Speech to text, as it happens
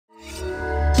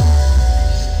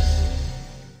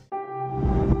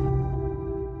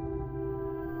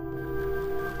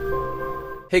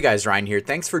Hey guys, Ryan here.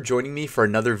 Thanks for joining me for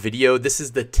another video. This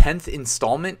is the 10th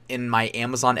installment in my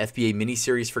Amazon FBA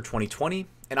mini-series for 2020,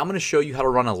 and I'm going to show you how to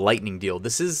run a lightning deal.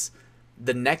 This is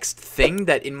the next thing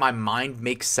that in my mind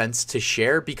makes sense to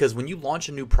share because when you launch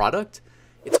a new product,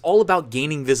 it's all about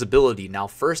gaining visibility. Now,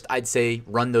 first I'd say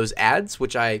run those ads,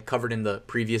 which I covered in the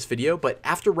previous video, but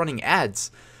after running ads,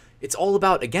 it's all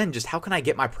about, again, just how can I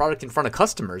get my product in front of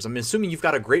customers? I'm assuming you've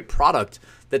got a great product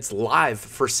that's live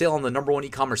for sale on the #1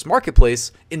 e-commerce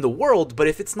marketplace in the world, but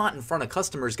if it's not in front of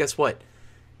customers, guess what?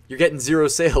 You're getting zero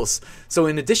sales. So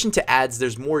in addition to ads,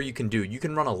 there's more you can do. You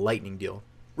can run a lightning deal.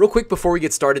 Real quick before we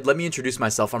get started, let me introduce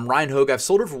myself. I'm Ryan Hogue. I've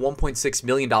sold over $1.6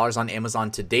 million on Amazon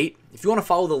to date. If you want to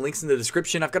follow the links in the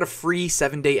description, I've got a free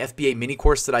 7-day FBA mini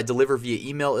course that I deliver via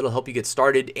email. It'll help you get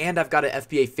started. And I've got an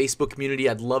FBA Facebook community.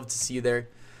 I'd love to see you there.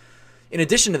 In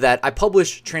addition to that, I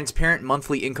publish transparent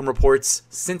monthly income reports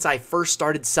since I first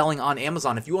started selling on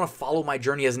Amazon. If you want to follow my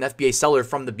journey as an FBA seller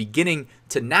from the beginning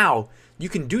to now, you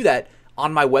can do that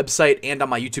on my website and on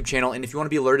my YouTube channel. And if you want to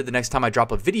be alerted the next time I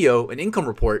drop a video, an income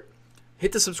report,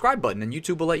 hit the subscribe button and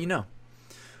YouTube will let you know.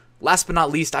 Last but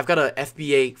not least, I've got a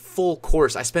FBA full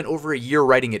course. I spent over a year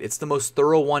writing it. It's the most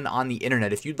thorough one on the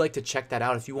internet. If you'd like to check that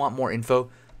out, if you want more info,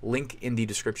 link in the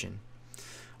description.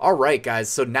 All right, guys,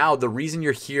 so now the reason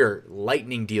you're here,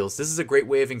 lightning deals. This is a great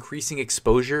way of increasing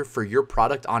exposure for your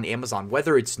product on Amazon,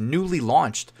 whether it's newly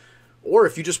launched or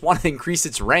if you just want to increase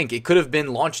its rank. It could have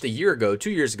been launched a year ago, 2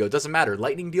 years ago, it doesn't matter.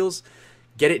 Lightning deals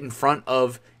get it in front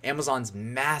of Amazon's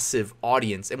massive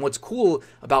audience. And what's cool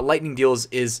about lightning deals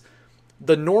is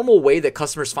the normal way that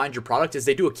customers find your product is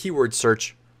they do a keyword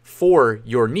search for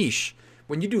your niche.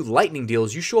 When you do lightning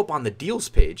deals, you show up on the deals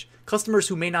page. Customers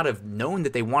who may not have known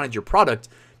that they wanted your product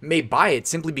may buy it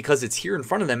simply because it's here in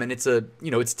front of them and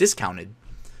it's discounted.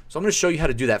 So I'm going to show you how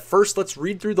to do that. First, let's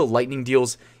read through the lightning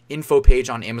deals info page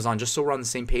on Amazon just so we're on the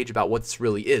same page about what this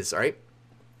really is, all right?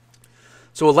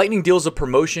 So a lightning deal is a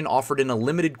promotion offered in a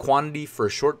limited quantity for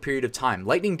a short period of time.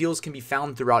 Lightning deals can be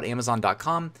found throughout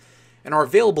Amazon.com and are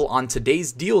available on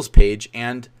today's deals page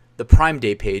and the Prime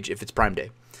Day page if it's Prime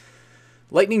Day.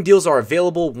 Lightning deals are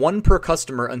available one per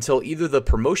customer until either the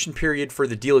promotion period for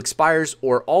the deal expires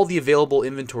or all the available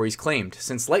inventory is claimed.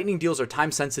 Since lightning deals are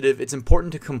time sensitive, it's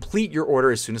important to complete your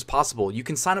order as soon as possible. You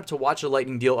can sign up to watch a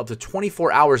lightning deal up to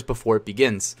 24 hours before it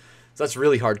begins. So that's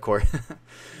really hardcore.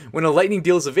 When a lightning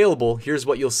deal is available, here's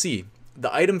what you'll see.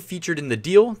 The item featured in the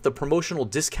deal, the promotional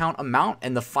discount amount,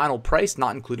 and the final price,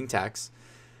 not including tax.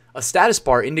 A status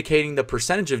bar indicating the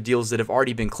percentage of deals that have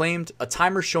already been claimed, a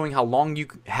timer showing how long you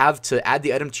have to add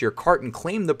the item to your cart and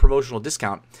claim the promotional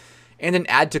discount, and an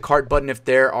add to cart button if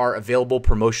there are available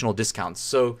promotional discounts.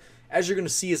 So as you're going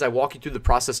to see as I walk you through the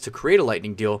process to create a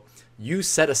lightning deal, you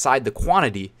set aside the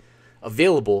quantity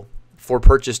available for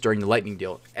purchase during the lightning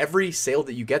deal. Every sale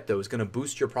that you get, though, is going to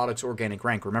boost your product's organic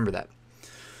rank. Remember that.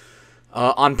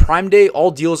 On Prime Day,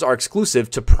 all deals are exclusive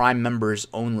to Prime members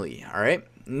only, all right?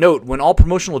 Note, when all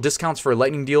promotional discounts for a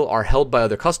lightning deal are held by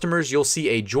other customers, you'll see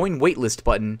a join waitlist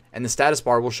button and the status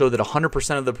bar will show that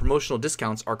 100% of the promotional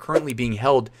discounts are currently being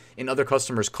held in other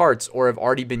customers' carts or have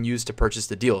already been used to purchase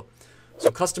the deal.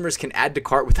 So customers can add to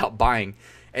cart without buying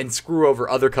and screw over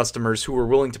other customers who were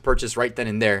willing to purchase right then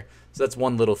and there. So that's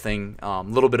one little thing,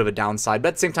 little bit of a downside, but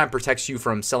at the same time protects you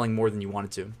from selling more than you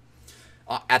wanted to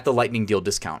at the lightning deal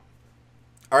discount.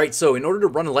 All right, so in order to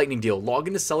run a lightning deal, log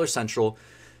into Seller Central,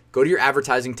 go to your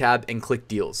advertising tab and click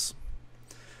deals.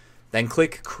 Then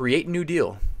click create new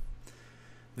deal.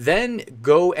 Then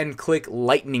go and click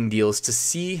lightning deals to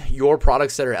see your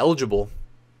products that are eligible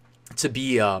to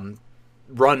be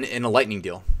run in a lightning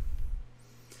deal.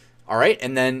 All right,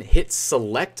 and then hit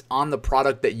select on the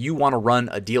product that you want to run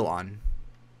a deal on.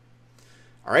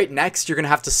 All right, next you're going to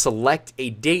have to select a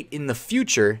date in the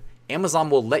future. Amazon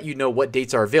will let you know what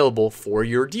dates are available for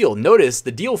your deal. Notice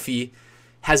the deal fee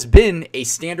has been a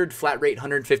standard flat rate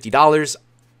 $150.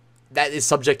 That is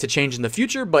subject to change in the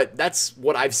future, but that's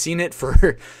what I've seen it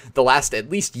for the last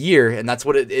at least year, and that's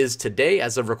what it is today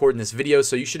as of recording this video.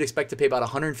 So you should expect to pay about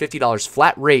 $150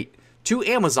 flat rate to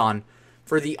Amazon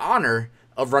for the honor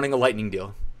of running a lightning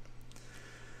deal.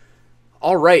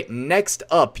 All right, next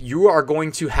up, you are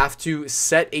going to have to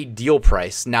set a deal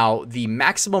price. Now, the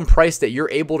maximum price that you're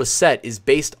able to set is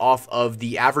based off of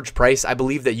the average price, I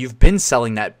believe, that you've been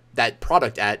selling that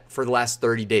product at for the last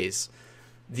 30 days.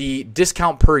 The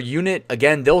discount per unit,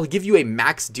 again, they'll give you a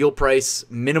max deal price,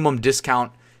 minimum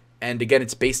discount, and again,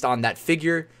 it's based on that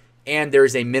figure, and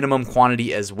there's a minimum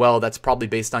quantity as well. That's probably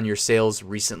based on your sales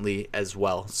recently as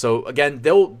well. So again,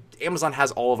 Amazon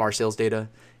has all of our sales data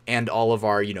and all of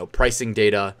our, pricing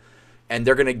data, and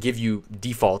they're going to give you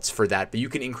defaults for that, but you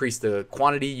can increase the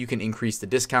quantity, you can increase the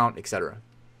discount, etc.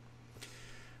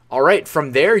 All right,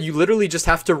 from there, you literally just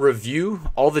have to review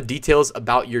all the details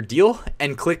about your deal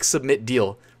and click submit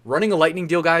deal. Running a lightning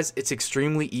deal, guys, it's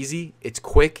extremely easy, it's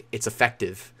quick, it's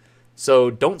effective. So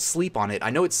don't sleep on it. I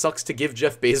know it sucks to give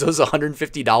Jeff Bezos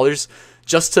 $150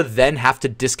 just to then have to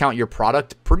discount your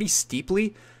product pretty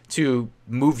steeply to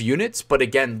move units. But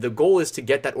again, the goal is to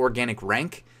get that organic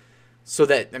rank so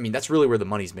that, I mean, that's really where the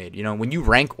money's made. You know, when you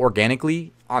rank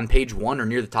organically on page 1 or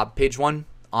near the top of page 1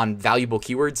 on valuable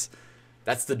keywords,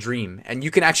 that's the dream. And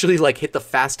you can actually like hit the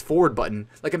fast forward button.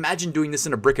 Like imagine doing this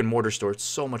in a brick and mortar store. It's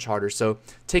so much harder. So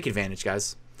take advantage,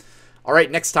 guys. All right,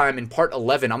 next time in part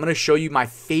 11, I'm going to show you my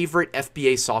favorite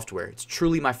FBA software. It's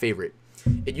truly my favorite.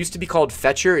 It used to be called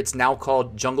Fetcher. It's now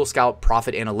called Jungle Scout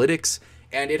Profit Analytics,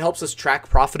 and it helps us track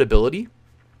profitability.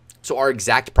 So our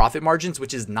exact profit margins,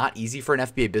 which is not easy for an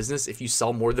FBA business if you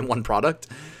sell more than one product.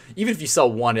 Even if you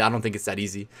sell one, I don't think it's that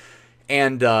easy.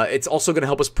 And it's also going to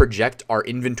help us project our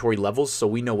inventory levels so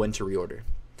we know when to reorder.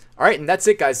 All right, and that's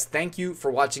it, guys. Thank you for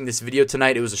watching this video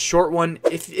tonight. It was a short one.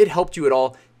 If it helped you at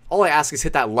all I ask is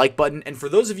hit that like button. And for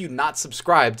those of you not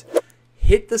subscribed,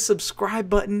 hit the subscribe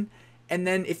button. And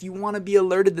then if you want to be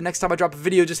alerted the next time I drop a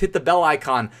video, just hit the bell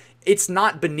icon. It's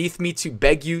not beneath me to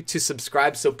beg you to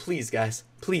subscribe. So please, guys,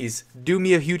 please do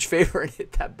me a huge favor and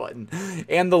hit that button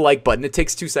and the like button. It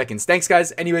takes 2 seconds. Thanks,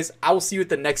 guys. Anyways, I will see you at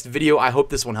the next video. I hope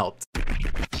this one helped.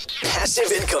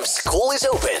 Passive Income School is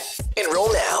open.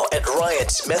 Enroll now at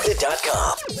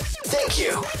ryansmethod.com. Thank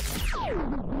you.